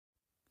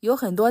有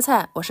很多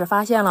菜我是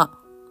发现了，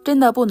真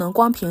的不能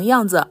光凭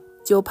样子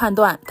就判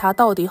断它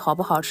到底好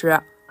不好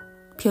吃。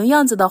凭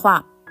样子的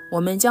话，我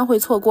们将会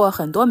错过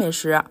很多美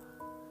食。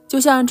就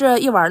像这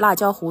一碗辣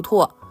椒糊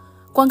涂，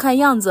光看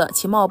样子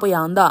其貌不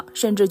扬的，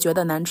甚至觉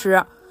得难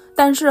吃，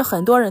但是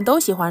很多人都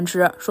喜欢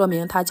吃，说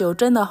明它就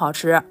真的好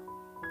吃。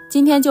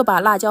今天就把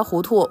辣椒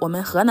糊涂我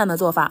们河南的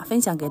做法分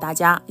享给大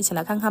家，一起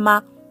来看看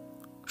吧。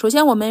首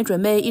先我们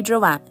准备1只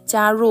碗，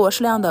加入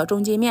适量的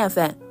中筋面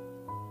粉，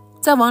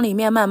再往里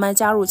面慢慢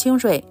加入清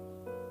水，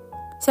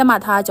先把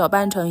它搅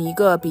拌成一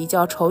个比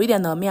较稠一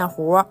点的面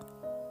糊。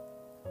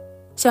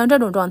像这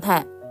种状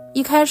态，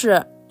一开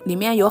始里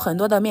面有很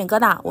多的面疙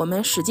瘩，我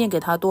们使劲给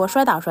它多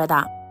摔打摔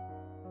打，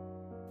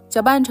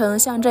搅拌成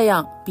像这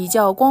样比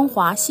较光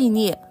滑细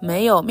腻，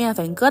没有面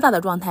粉疙瘩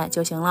的状态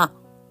就行了。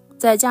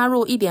再加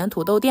入一点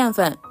土豆淀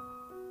粉，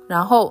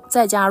然后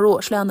再加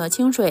入适量的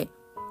清水，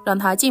让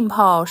它浸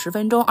泡10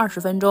分钟、20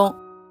分钟。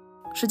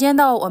时间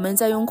到，我们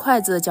再用筷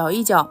子搅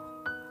一搅，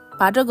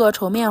把这个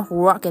稠面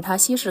糊给它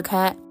稀释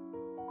开，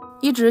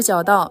一直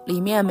搅到里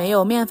面没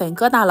有面粉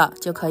疙瘩了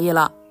就可以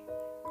了。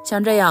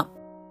像这样。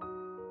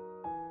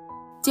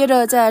接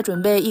着再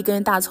准备1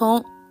根大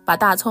葱，把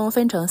大葱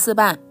分成4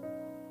瓣，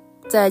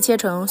再切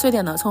成碎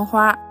点的葱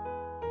花。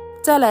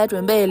再来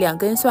准备2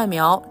根蒜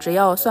苗，只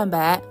要蒜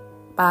白，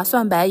把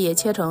蒜白也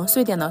切成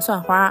碎点的蒜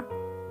花，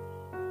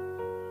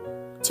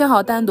切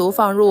好单独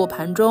放入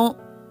盘中。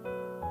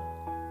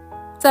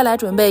再来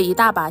准备1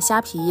大把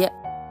虾皮。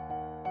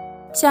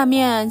下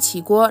面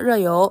起锅热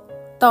油，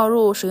倒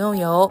入食用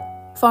油，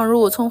放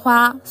入葱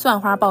花、蒜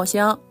花爆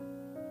香，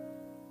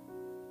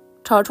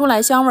炒出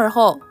来香味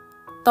后，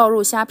倒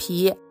入虾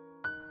皮。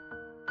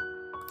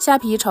虾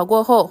皮炒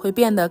过后会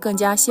变得更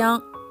加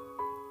香。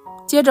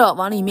接着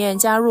往里面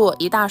加入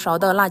1大勺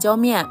的辣椒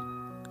面，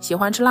喜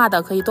欢吃辣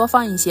的可以多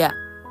放一些。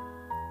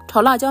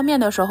炒辣椒面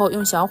的时候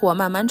用小火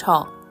慢慢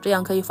炒，这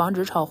样可以防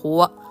止炒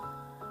糊。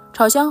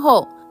炒香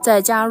后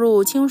再加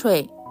入清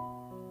水，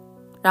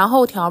然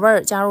后调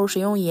味，加入食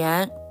用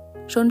盐、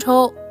生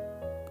抽，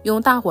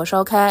用大火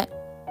烧开。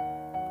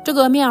这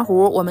个面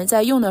糊我们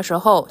在用的时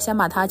候先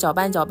把它搅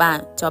拌搅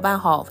拌，搅拌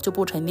好就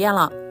不沉淀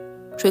了。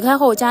水开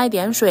后加一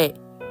点水，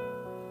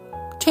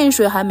趁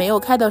水还没有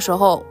开的时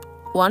候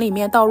往里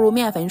面倒入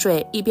面粉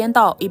水，一边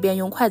倒一边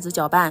用筷子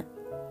搅拌。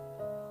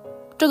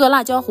这个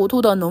辣椒糊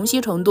涂的浓稀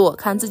程度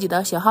看自己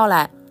的喜好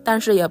来，但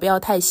是也不要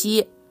太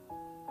稀，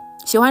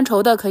喜欢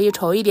稠的可以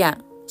稠一点，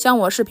像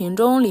我视频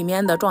中里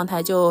面的状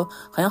态就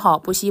很好，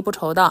不稀不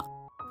稠的。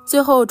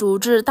最后煮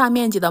至大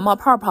面积的冒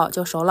泡泡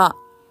就熟了。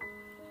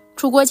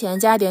出锅前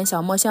加点小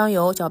磨香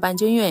油，搅拌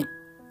均匀。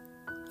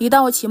一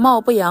道其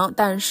貌不扬，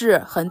但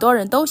是很多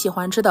人都喜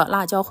欢吃的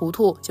辣椒糊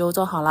涂就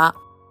做好了。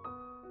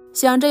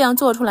像这样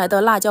做出来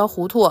的辣椒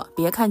糊涂，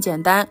别看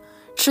简单，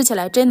吃起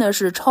来真的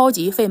是超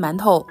级费馒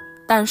头，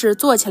但是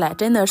做起来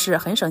真的是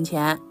很省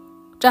钱。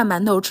蘸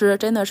馒头吃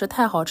真的是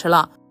太好吃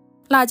了。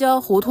辣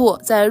椒糊涂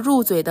在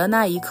入嘴的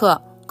那一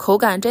刻，口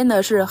感真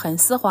的是很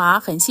丝滑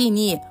很细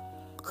腻，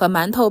和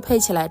馒头配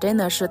起来真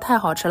的是太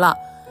好吃了。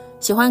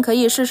喜欢可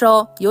以试试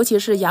哦，尤其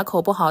是牙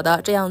口不好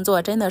的，这样做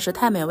真的是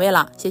太美味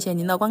了。谢谢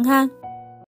您的观看。